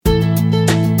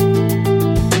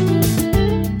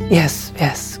Yes,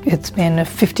 yes. It's been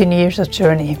 15 years of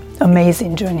journey.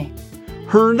 Amazing journey.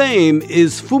 Her name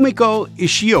is Fumiko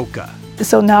Ishioka.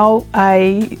 So now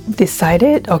I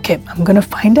decided, okay, I'm going to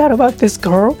find out about this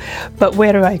girl, but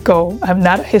where do I go? I'm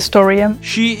not a historian.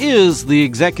 She is the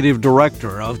executive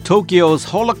director of Tokyo's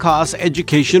Holocaust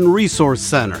Education Resource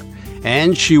Center,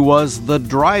 and she was the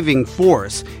driving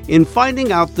force in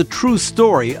finding out the true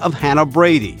story of Hana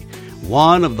Brady,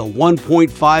 one of the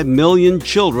 1.5 million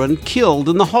children killed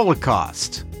in the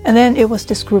Holocaust. And then it was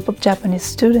this group of Japanese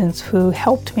students who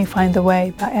helped me find the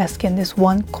way by asking this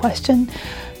one question: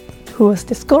 who was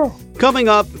this girl? Coming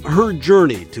up, her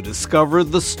journey to discover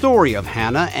the story of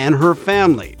Hana and her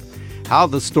family, how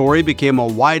the story became a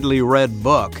widely read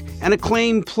book, an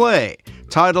acclaimed play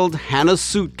titled Hana's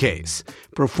Suitcase,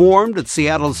 performed at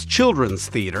Seattle's Children's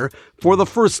Theater for the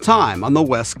first time on the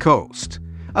West Coast.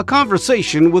 A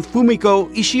conversation with Fumiko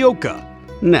Ishioka,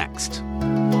 next.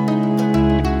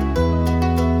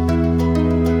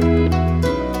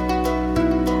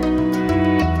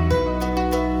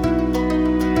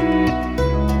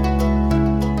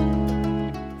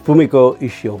 Fumiko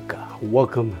Ishioka,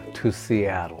 welcome to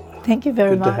Seattle. Thank you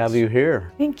very much. Good to have you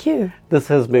here. Thank you. This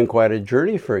has been quite a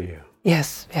journey for you.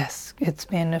 Yes, yes. It's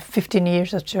been 15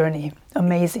 years of journey.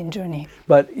 Amazing journey.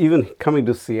 But even coming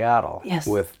to Seattle Yes.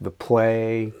 with the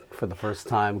play for the first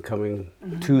time, coming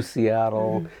to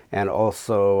Seattle, and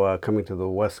also coming to the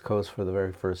West Coast for the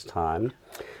very first time.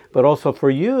 But also for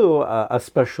you, a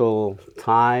special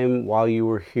time while you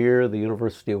were here. The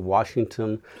University of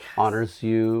Washington honors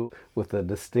you with a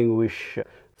Distinguished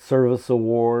Service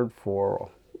Award for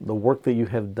the work that you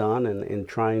have done in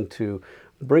trying to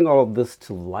bring all of this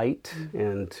to light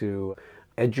and to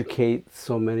educate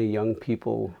so many young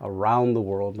people around the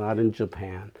world, not in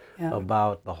Japan,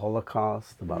 about the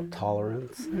Holocaust, about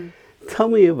tolerance. Tell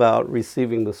me about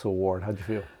receiving this award. How'd you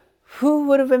feel? Who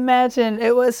would have imagined?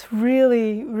 It was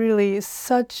really, really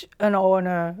such an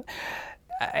honor.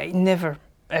 I never,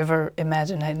 ever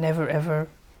imagined, I never, ever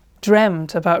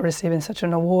dreamt about receiving such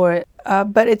an award.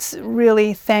 But it's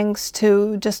really thanks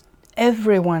to just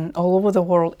everyone all over the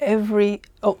world,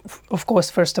 of course,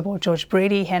 first of all, George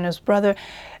Brady, Hannah's brother,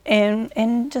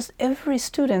 and just every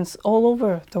students all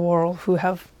over the world who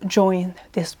have joined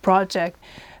this project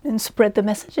and spread the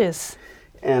messages.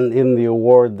 And in the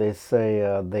award, they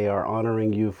say they are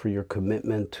honoring you for your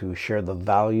commitment to share the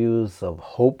values of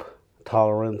hope,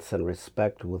 tolerance, and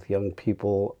respect with young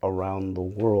people around the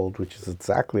world, which is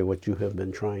exactly what you have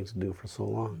been trying to do for so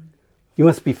long. You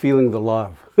must be feeling the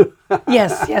love.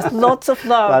 Yes, yes, lots of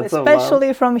love, Lots of especially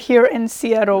love. from here in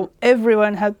Seattle.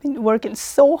 Everyone has been working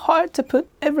so hard to put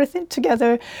everything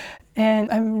together, and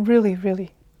I'm really,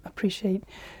 really appreciate.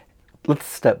 Let's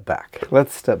step back.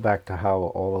 Let's step back to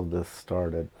how all of this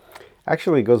started.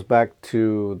 Actually, it goes back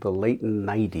to the late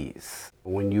 90s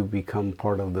when you become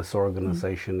part of this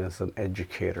organization as an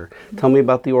educator. Tell me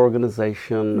about the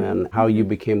organization and how you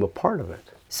became a part of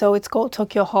it. So it's called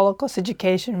Tokyo Holocaust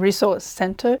Education Resource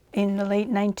Center. In the late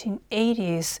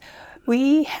 1980s,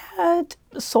 we had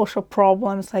social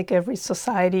problems like every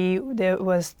society. There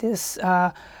was this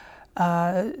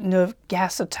nerve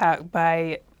gas attack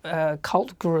by a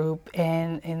cult group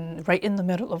and right in the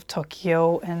middle of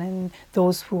Tokyo, and then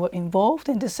those who were involved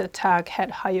in this attack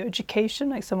had higher education,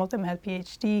 like some of them had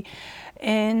PhD,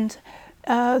 and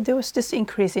there was this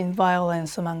increase in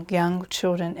violence among young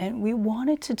children, and we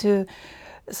wanted to do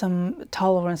some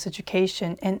tolerance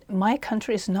education. And my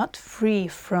country is not free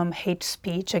from hate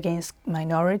speech against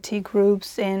minority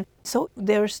groups, and so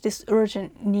there's this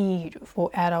urgent need for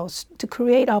adults to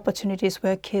create opportunities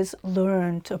where kids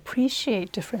learn to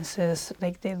appreciate differences,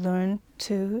 like they learn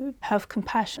to have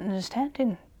compassion and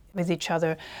understanding with each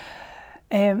other.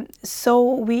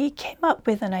 So we came up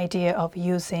with an idea of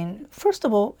using, first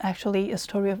of all, actually a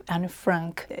story of Anne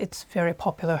Frank. It's very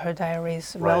popular. Her diary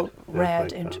is well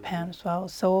read in Japan as well.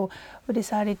 So we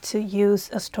decided to use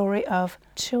a story of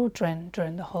children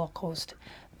during the Holocaust,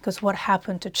 because what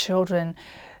happened to children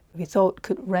we thought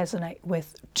could resonate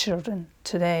with children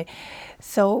today.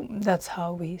 So that's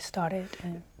how we started.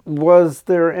 Was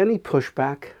there any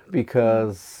pushback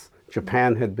because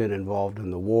Japan had been involved in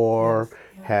the war,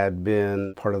 had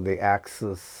been part of the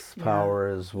Axis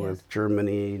powers with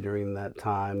Germany during that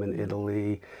time and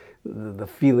Italy, the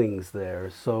feelings there.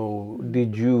 So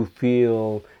did you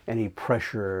feel any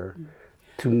pressure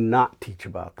to not teach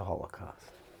about the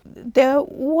Holocaust? There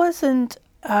wasn't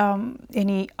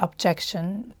any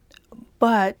objection,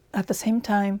 but at the same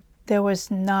time, there was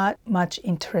not much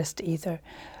interest either.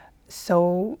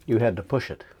 So you had to push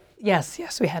it.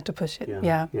 Yes, we had to push it.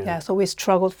 Yeah. So we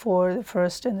struggled for the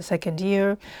first and the second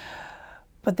year.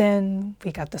 But then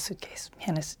we got the suitcase,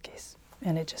 Hana's suitcase,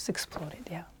 and it just exploded,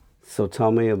 yeah. So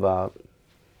tell me about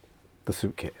the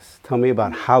suitcase. Tell me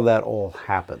about how that all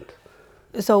happened.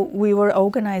 So we were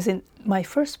organizing, my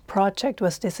first project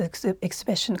was this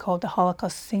exhibition called The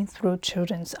Holocaust Seen Through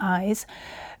Children's Eyes.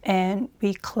 And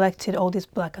we collected all these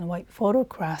black and white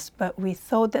photographs, but we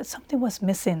thought that something was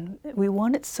missing. We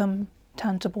wanted some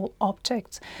tangible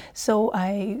objects. So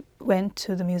I went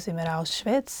to the museum at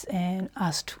Auschwitz and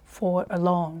asked for a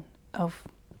loan of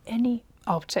any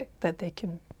object that they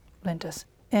can lend us.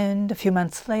 And a few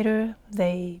months later,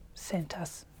 they sent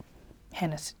us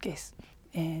Hana's suitcase.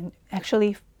 And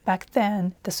actually, back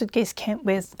then, the suitcase came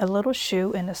with a little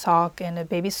shoe and a sock and a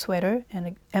baby sweater and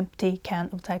an empty can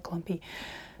of Zyklon.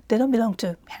 They don't belong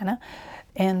to Hana.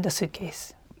 And the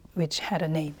suitcase, which had a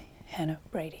name, Hana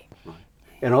Brady. Right.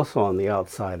 And also on the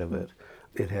outside of it,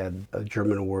 it had a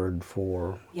German word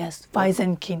for... Yes,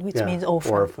 Waisenkind, which means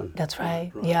orphan. That's right,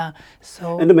 yeah.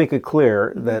 So, and to make it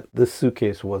clear that this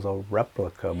suitcase was a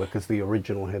replica because the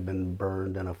original had been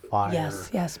burned in a fire.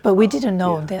 Yes, but we didn't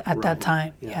know that at that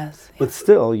time, yes. But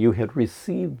still, you had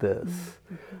received this.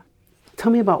 Mm-hmm.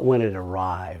 Tell me about when it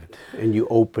arrived and you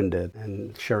opened it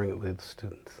and sharing it with the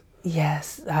students.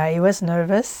 Yes, I was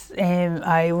nervous and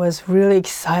I was really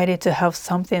excited to have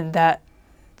something that's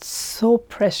so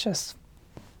precious.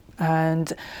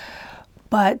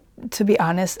 But to be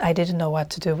honest, I didn't know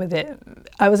what to do with it.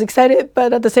 I was excited,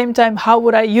 but at the same time, how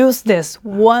would I use this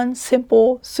one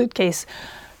simple suitcase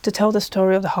to tell the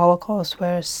story of the Holocaust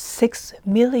where 6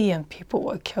 million people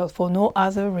were killed for no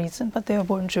other reason but they were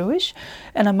born Jewish,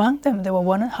 and among them there were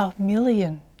 1.5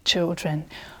 million children.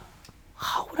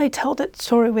 How would I tell that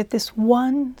story with this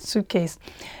one suitcase?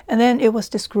 And then it was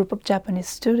this group of Japanese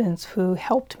students who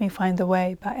helped me find the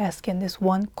way by asking this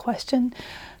one question: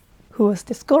 who was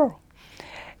this girl?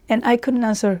 And I couldn't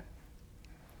answer.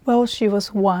 Well, she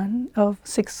was one of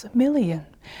 6 million.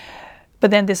 But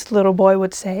then this little boy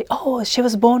would say, oh, she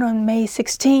was born on May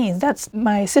 16th. That's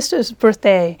my sister's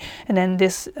birthday. And then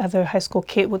this other high school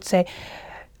kid would say,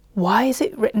 why is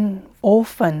it written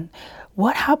orphan?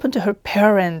 What happened to her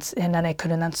parents? And then I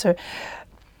couldn't answer.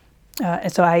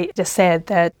 And so I just said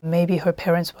that maybe her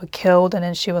parents were killed and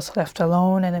then she was left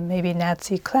alone, and then maybe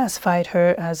Nazi classified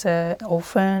her as an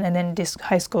orphan, and then this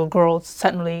high school girl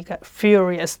suddenly got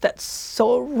furious. That's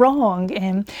so wrong,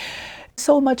 and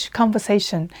so much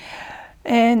conversation.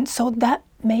 And so that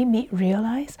made me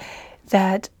realize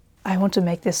that I want to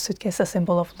make this suitcase a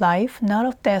symbol of life, not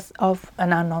of death of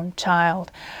an unknown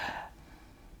child.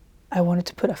 I wanted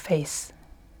to put a face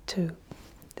to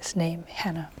this name,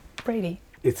 Hana Brady.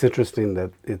 It's interesting that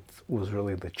it was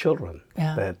really the children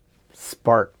that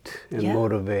sparked and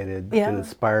motivated and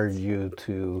inspired you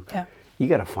to, you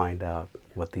got to find out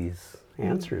what these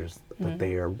answers that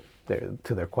they are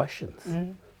to their questions.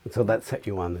 And so that set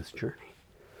you on this journey.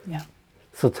 Yeah.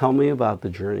 So tell me about the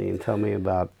journey and tell me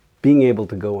about being able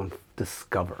to go and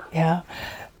discover. Yeah.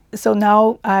 So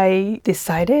now I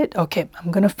decided, okay, I'm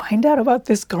going to find out about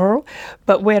this girl,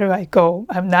 but where do I go?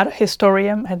 I'm not a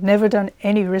historian. I'd never done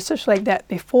any research like that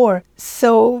before.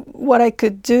 So what I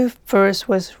could do first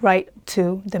was write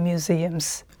to the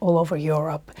museums all over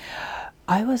Europe.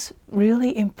 I was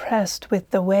really impressed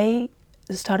with the way,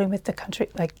 starting with the country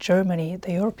like Germany,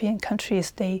 the European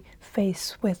countries, they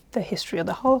face with the history of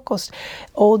the Holocaust.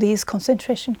 All these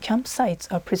concentration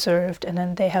campsites are preserved, and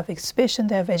then they have exhibition,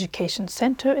 they have education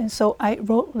center. And so I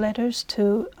wrote letters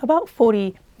to about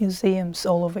 40 museums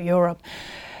all over Europe,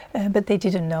 but they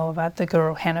didn't know about the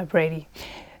girl Hana Brady.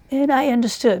 And I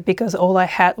understood because all I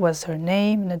had was her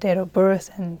name and the date of birth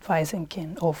and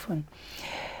Waisenkind orphan.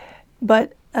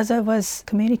 But as I was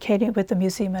communicating with the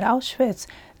museum at Auschwitz,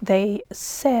 they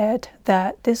said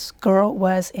that this girl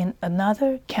was in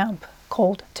another camp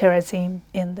called Terezin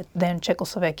in the then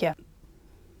Czechoslovakia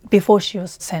before she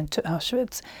was sent to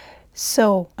Auschwitz.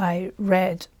 So I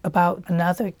read about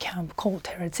another camp called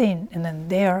Terezin, and then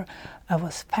there I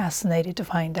was fascinated to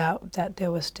find out that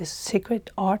there was this secret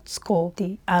art school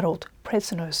the adult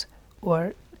prisoners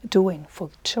were doing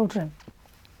for children.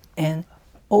 And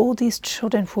all these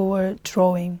children who were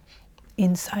drawing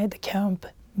inside the camp,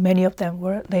 many of them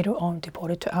were later on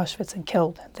deported to Auschwitz and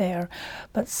killed there.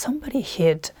 But somebody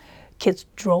hid kids'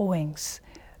 drawings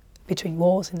between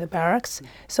walls in the barracks.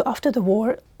 So after the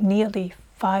war, nearly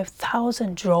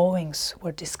 5,000 drawings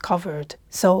were discovered.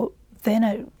 So then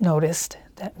I noticed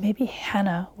that maybe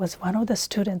Hana was one of the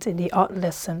students in the art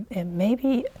lesson, and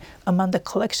maybe among the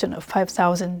collection of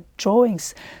 5,000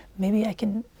 drawings, maybe I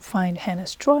can find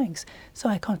Hana's drawings. So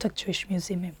I contacted Jewish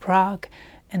Museum in Prague,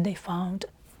 and they found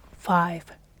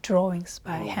 5 drawings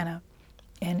by Hana.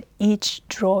 And each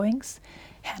drawings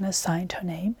Hana signed her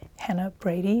name, Hana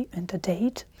Brady, and the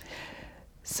date.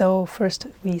 So first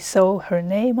we saw her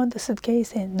name on the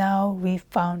suitcase, and now we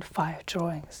found 5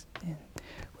 drawings. And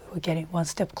we were getting one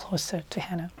step closer to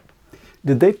Hana.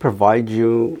 Did they provide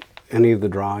you any of the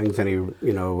drawings, any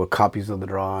copies of the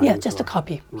drawings? Yeah, just a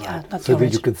copy. Right. Yeah, not so the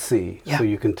that you could see. Yeah. So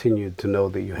you continued to know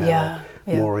that you had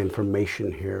more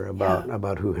information here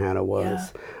about who Hana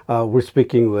was. We're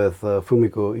speaking with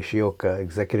Fumiko Ishioka,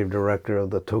 Executive Director of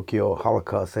the Tokyo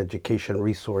Holocaust Education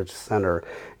Resource Center,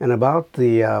 and about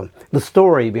the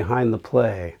story behind the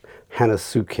play, Hana's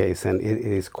Suitcase, and it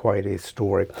is quite a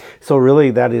story. So really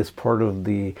that is part of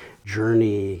the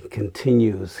journey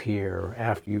continues here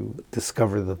after you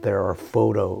discover that there are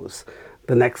photos.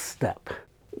 The next step.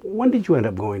 When did you end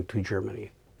up going to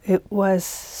Germany? It was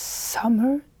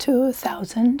summer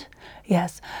 2000.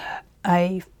 Yes,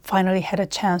 I finally had a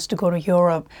chance to go to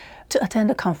Europe to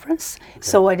attend a conference. Okay.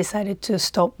 So I decided to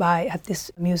stop by at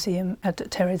this museum at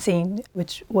Terezin,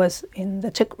 which was in the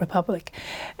Czech Republic.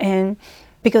 And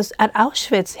because at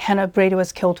Auschwitz, Hana Brady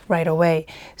was killed right away.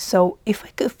 So if I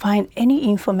could find any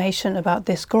information about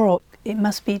this girl, it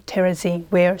must be Terezin,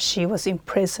 where she was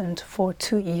imprisoned for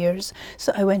 2 years.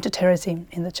 So I went to Terezin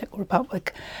in the Czech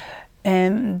Republic.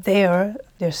 And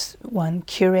there's one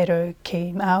curator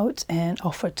came out and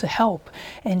offered to help.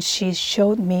 And she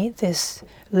showed me this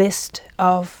list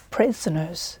of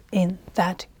prisoners in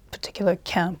that particular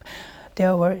camp.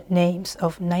 There were names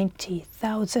of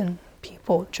 90,000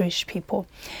 people, Jewish people.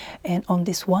 And on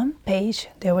this one page,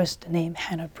 there was the name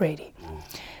Hana Brady.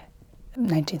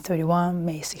 1931,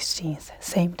 May 16th,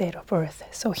 same date of birth.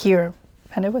 So here,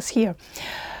 and it was here.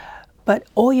 But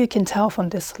all you can tell from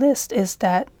this list is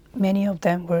that many of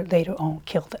them were later on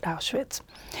killed at Auschwitz.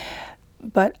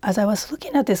 But as I was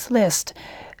looking at this list,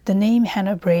 the name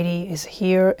Hana Brady is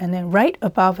here, and then right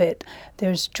above it,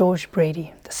 there's George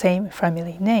Brady, the same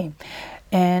family name.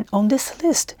 And on this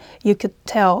list, you could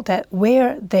tell that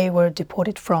where they were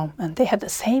deported from, and they had the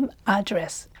same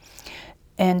address.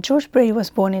 And George Brady was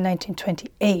born in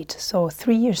 1928, so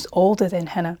 3 years older than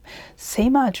Hana.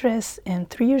 Same address and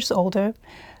 3 years older.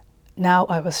 Now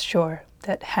I was sure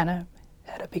that Hana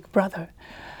had a big brother.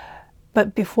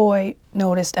 But before I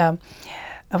noticed, I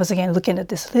was again looking at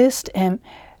this list, and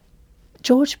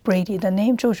George Brady, the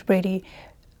name George Brady,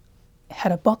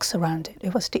 had a box around it.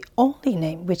 It was the only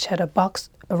name which had a box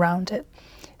around it.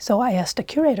 So I asked the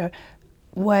curator,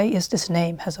 why is this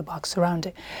name has a box around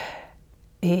it?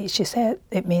 She said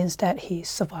it means that he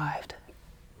survived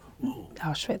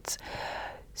Auschwitz.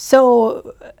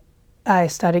 So I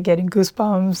started getting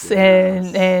goosebumps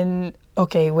and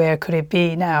okay, where could it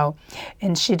be now?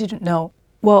 And she didn't know.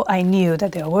 Well, I knew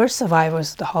that there were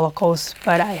survivors of the Holocaust,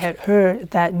 but I had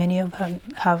heard that many of them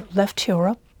have left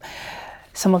Europe.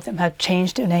 Some of them have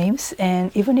changed their names,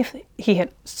 and even if he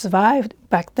had survived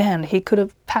back then, he could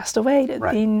have passed away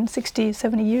in 60,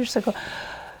 70 years ago.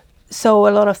 So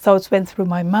a lot of thoughts went through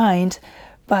my mind,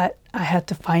 but I had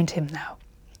to find him now.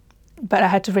 But I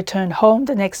had to return home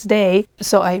the next day,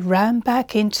 so I ran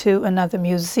back into another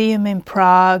museum in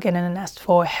Prague and then asked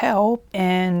for help,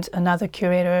 and another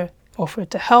curator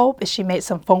offered to help. She made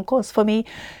some phone calls for me,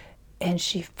 and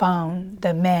she found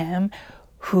the man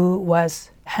who was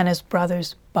Hana's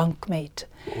brother's bunkmate.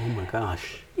 Oh my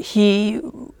gosh. He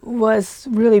was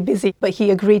really busy, but he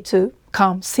agreed to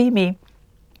come see me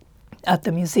at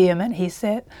the museum, and he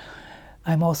said,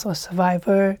 I'm also a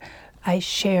survivor. I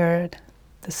shared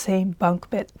the same bunk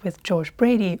bed with George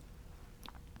Brady.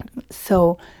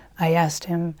 So I asked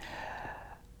him,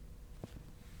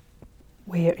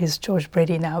 where is George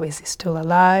Brady now? Is he still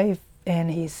alive?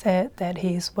 And he said that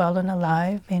he's well and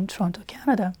alive in Toronto,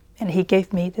 Canada. And he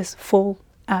gave me this full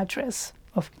address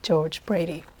of George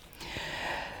Brady.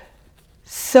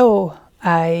 So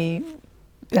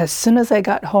as soon as I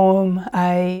got home,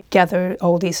 I gathered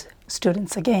all these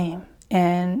students again,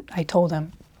 and I told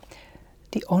them,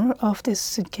 the owner of this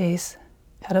suitcase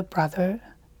had a brother,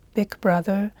 big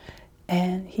brother,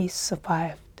 and he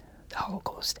survived the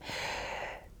Holocaust.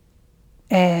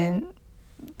 And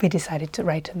we decided to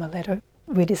write him a letter.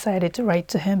 We decided to write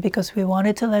to him because we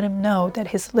wanted to let him know that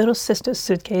his little sister's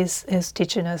suitcase is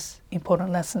teaching us important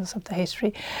lessons of the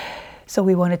history. So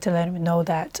we wanted to let him know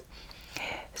that.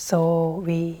 So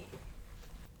we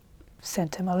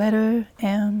sent him a letter,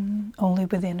 and only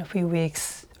within a few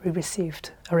weeks we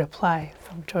received a reply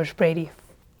from George Brady,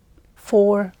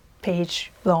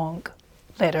 4-page long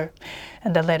letter.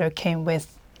 And the letter came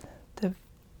with the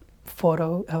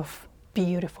photo of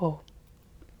beautiful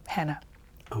Hana.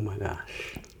 Oh my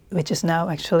gosh. Which is now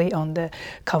actually on the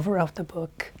cover of the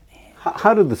book.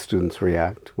 How did the students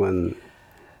react when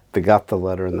they got the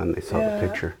letter and then they saw the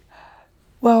picture?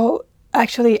 Well,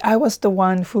 actually, I was the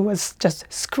one who was just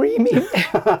screaming,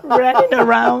 running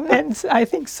around, and I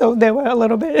think so they were a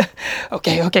little bit,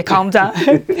 okay, calm down.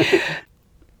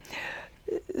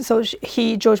 So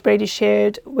George Brady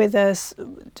shared with us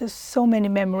just so many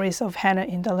memories of Hana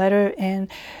in the letter, and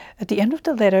at the end of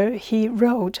the letter, he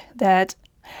wrote that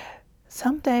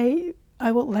someday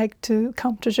I would like to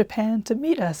come to Japan to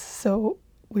meet us. So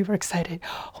we were excited.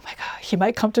 Oh my God, he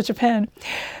might come to Japan.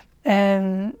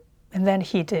 And then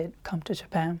he did come to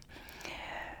Japan.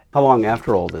 How long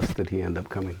after all this did he end up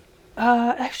coming?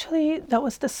 Actually, that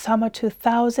was the summer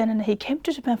 2000, and he came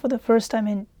to Japan for the first time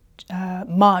in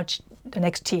March the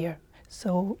next year.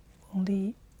 So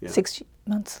only 6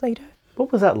 months later.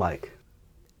 What was that like?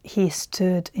 He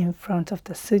stood in front of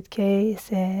the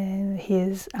suitcase, and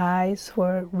his eyes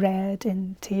were red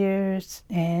in tears,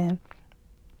 and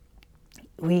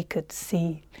we could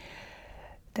see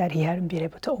that he hadn't been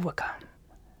able to overcome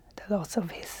the loss of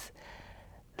his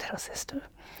little sister.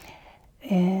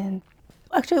 And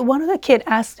actually, one of the kids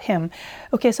asked him,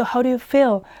 okay, so how do you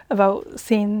feel about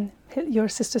seeing your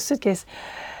sister's suitcase?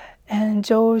 And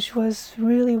George was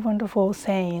really wonderful,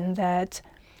 saying that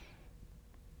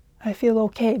I feel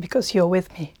okay because you're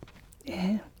with me.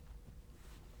 And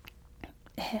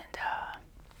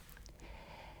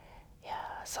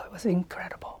so it was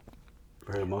incredible.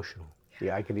 Very emotional.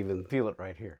 Yeah, I could even feel it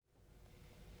right here.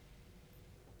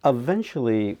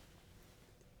 Eventually,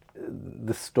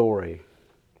 the story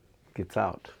gets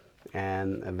out,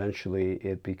 and eventually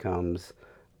it becomes,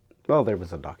 well, there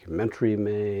was a documentary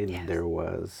made, there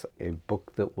was a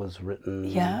book that was written.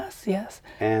 Yes.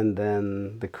 And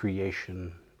then the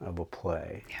creation of a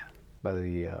play by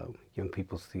the Young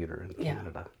People's Theatre in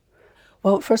Canada.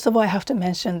 Well, first of all, I have to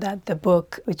mention that the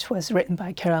book, which was written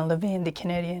by Karen Levine, the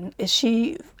Canadian,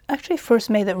 she actually first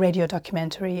made a radio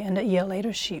documentary, and a year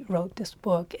later she wrote this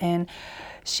book. And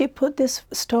she put this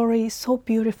story so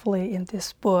beautifully in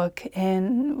this book,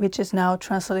 and which is now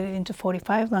translated into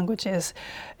 45 languages.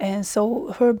 And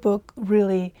so her book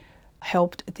really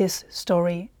helped this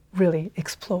story really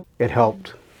explode. It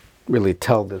helped really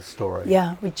tell this story.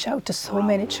 Yeah, reach out to so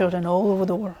many children all over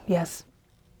the world, yes.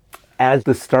 As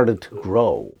this started to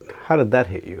grow, how did that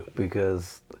hit you?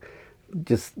 Because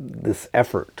just this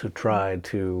effort to try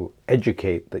to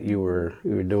educate that you were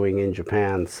doing in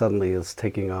Japan suddenly is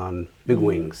taking on big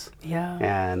wings.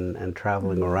 And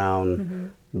traveling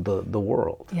around the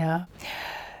world. Yeah.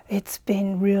 It's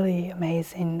been really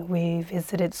amazing. We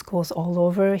visited schools all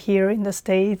over here in the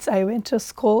States. I went to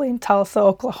school in Tulsa,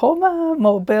 Oklahoma,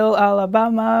 Mobile,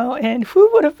 Alabama, and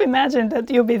who would have imagined that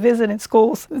you'll be visiting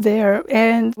schools there?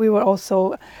 And we were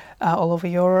also all over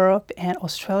Europe and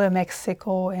Australia,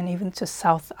 Mexico, and even to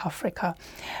South Africa.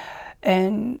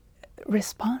 And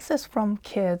responses from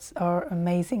kids are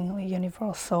amazingly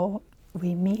universal.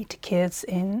 We meet kids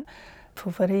in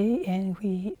poverty, and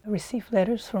we receive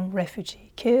letters from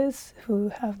refugee kids who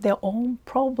have their own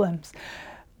problems,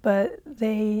 but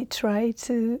they try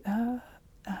to,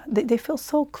 they feel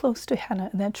so close to Hana,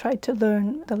 and they try to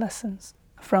learn the lessons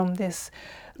from this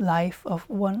life of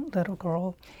one little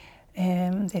girl.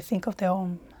 And they think of their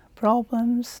own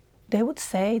problems. They would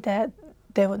say that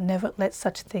they would never let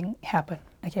such a thing happen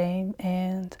again.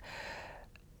 And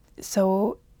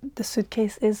so the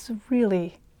suitcase is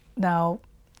really now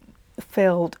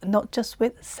filled not just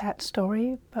with sad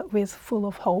story, but with full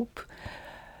of hope.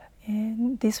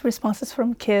 And these responses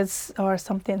from kids are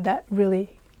something that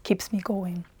really keeps me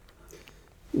going.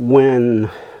 When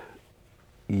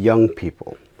young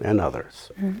people and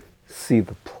others see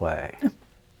the play,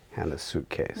 Hana's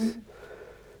Suitcase,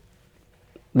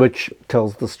 which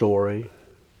tells the story,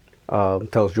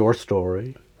 tells your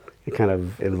story, it kind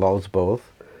of involves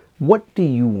both. What do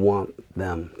you want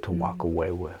them to walk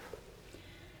away with?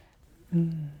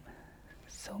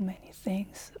 So many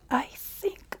things. I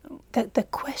think that the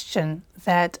question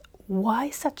that why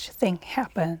such a thing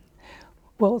happened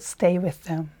will stay with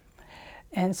them.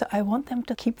 And so I want them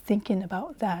to keep thinking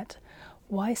about that,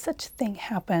 why such a thing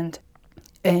happened.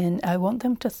 And I want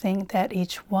them to think that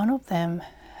each one of them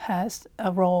has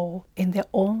a role in their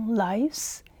own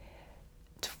lives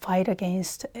to fight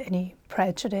against any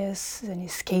prejudice, any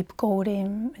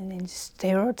scapegoating, any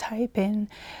stereotyping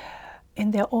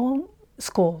in their own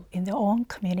school, in their own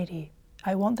community.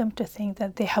 I want them to think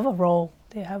that they have a role,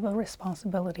 they have a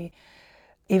responsibility.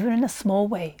 Even in a small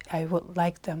way, I would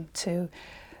like them to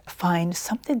find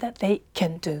something that they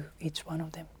can do, each one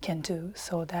of them can do,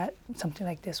 so that something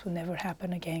like this will never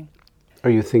happen again. Are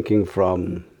you thinking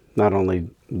from not only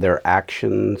their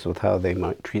actions with how they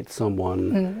might treat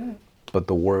someone, but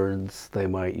the words they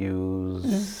might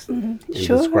use in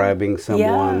Sure. describing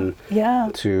someone, Yeah.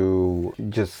 to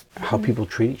just how people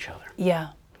treat each other. Yeah.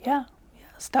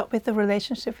 Start with the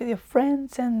relationship with your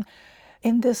friends, and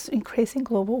in this increasing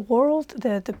global world,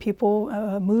 the people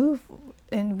move,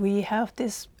 and we have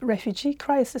this refugee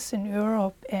crisis in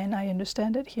Europe, and I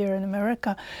understand that here in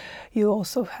America, you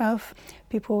also have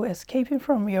people escaping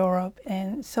from Europe,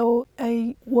 and so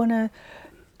I want to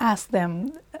ask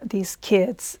them, these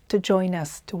kids, to join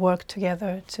us, to work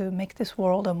together, to make this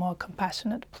world a more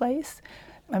compassionate place.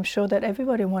 I'm sure that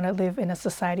everybody want to live in a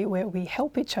society where we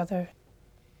help each other.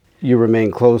 You remain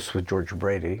close with George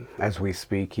Brady as we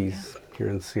speak. He's here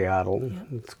in Seattle.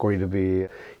 It's going to be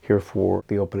here for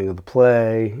the opening of the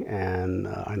play, and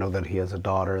I know that he has a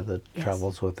daughter that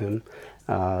travels with him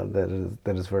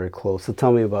that is very close. So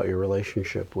tell me about your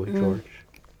relationship with George.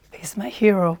 He's my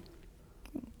hero.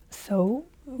 So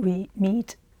we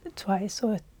meet twice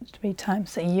or 3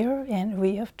 times a year, and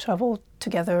we have traveled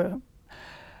together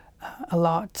a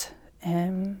lot.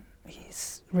 And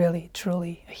he's really,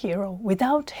 truly a hero.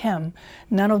 Without him,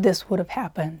 none of this would have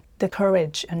happened. The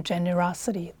courage and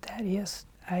generosity that he is,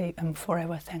 I am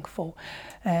forever thankful.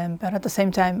 But at the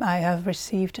same time, I have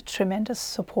received tremendous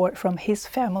support from his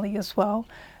family as well,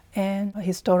 and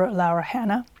his daughter,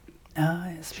 Hana.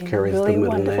 It's been Carries really the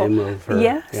middle wonderful. name of her.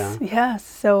 Yes.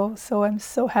 So I'm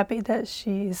so happy that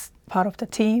she's part of the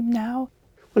team now.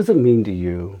 What does it mean to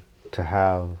you to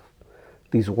have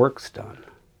these works done,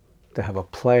 to have a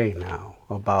play now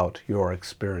about your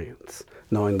experience,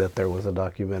 knowing that there was a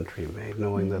documentary made,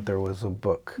 knowing that there was a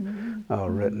book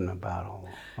written about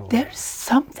all There's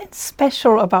something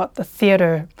special about the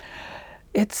theater.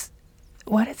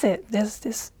 What is it?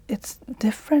 It's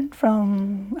different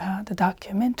from the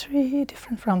documentary,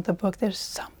 different from the book. There's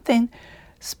something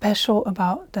special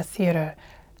about the theater.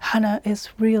 Hana is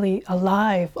really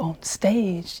alive on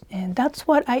stage, and that's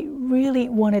what I really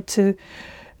wanted to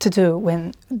do.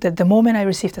 When the moment I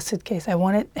received the suitcase, I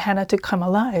wanted Hana to come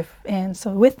alive, and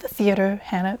so with the theater,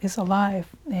 Hana is alive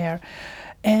there,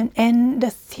 and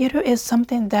the theater is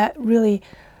something that really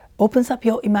opens up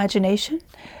your imagination,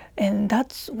 and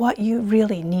that's what you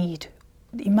really need,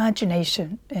 the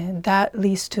imagination, and that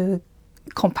leads to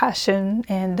compassion,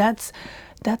 and that's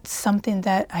something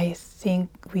that I think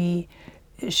we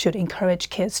should encourage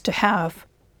kids to have.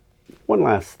 One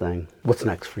last thing. What's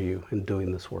next for you in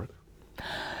doing this work?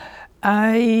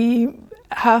 I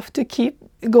have to keep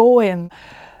going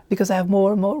because I have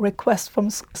more and more requests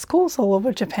from schools all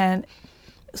over Japan.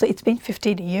 So it's been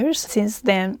 15 years since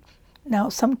then. Now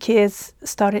some kids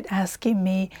started asking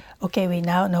me, okay, we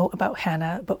now know about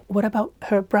Hana, but what about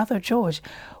her brother George?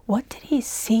 What did he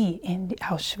see in the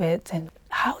Auschwitz, and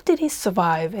how did he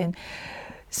survive? And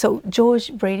so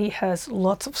George Brady has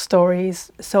lots of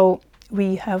stories. So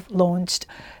we have launched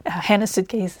Hana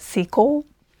Suitcase sequel.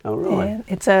 Oh, really? And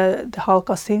it's the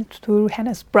Holocaust seen through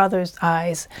Hana's brother's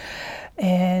eyes.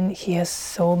 And he has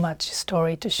so much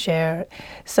story to share.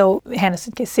 So Hana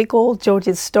Suitcase sequel,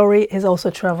 George's story, is also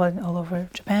traveling all over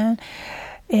Japan.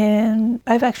 And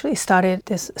I've actually started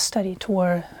this study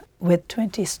tour with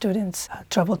 20 students,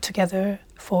 travel together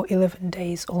for 11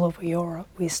 days all over Europe.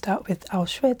 We start with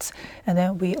Auschwitz, and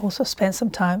then we also spend some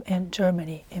time in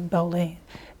Germany, in Berlin,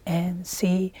 and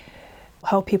see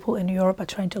how people in Europe are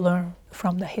trying to learn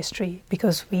from the history,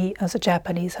 because we as a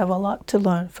Japanese have a lot to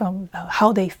learn from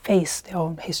how they face their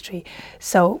own history.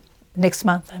 So next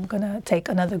month I'm going to take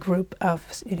another group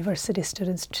of university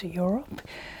students to Europe.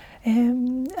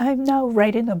 And I'm now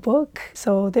writing a book,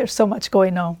 so there's so much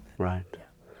going on. Right.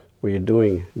 Well, you're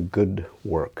doing good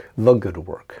work, the good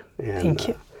work. And, Thank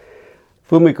you.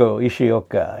 Fumiko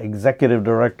Ishioka, Executive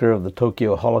Director of the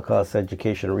Tokyo Holocaust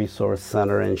Education Resource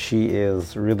Center, and she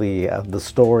is really the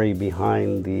story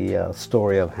behind the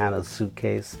story of Hana's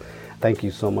Suitcase. Thank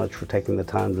you so much for taking the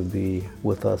time to be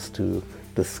with us to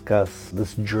discuss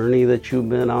this journey that you've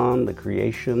been on, the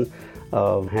creation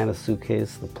of Hana's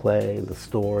Suitcase, the play, the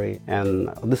story, and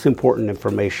this important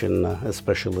information,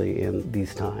 especially in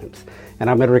these times. And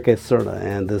I'm Enrique Cerna,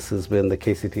 and this has been the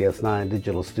KCTS 9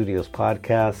 Digital Studios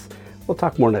podcast. We'll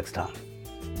talk more next time.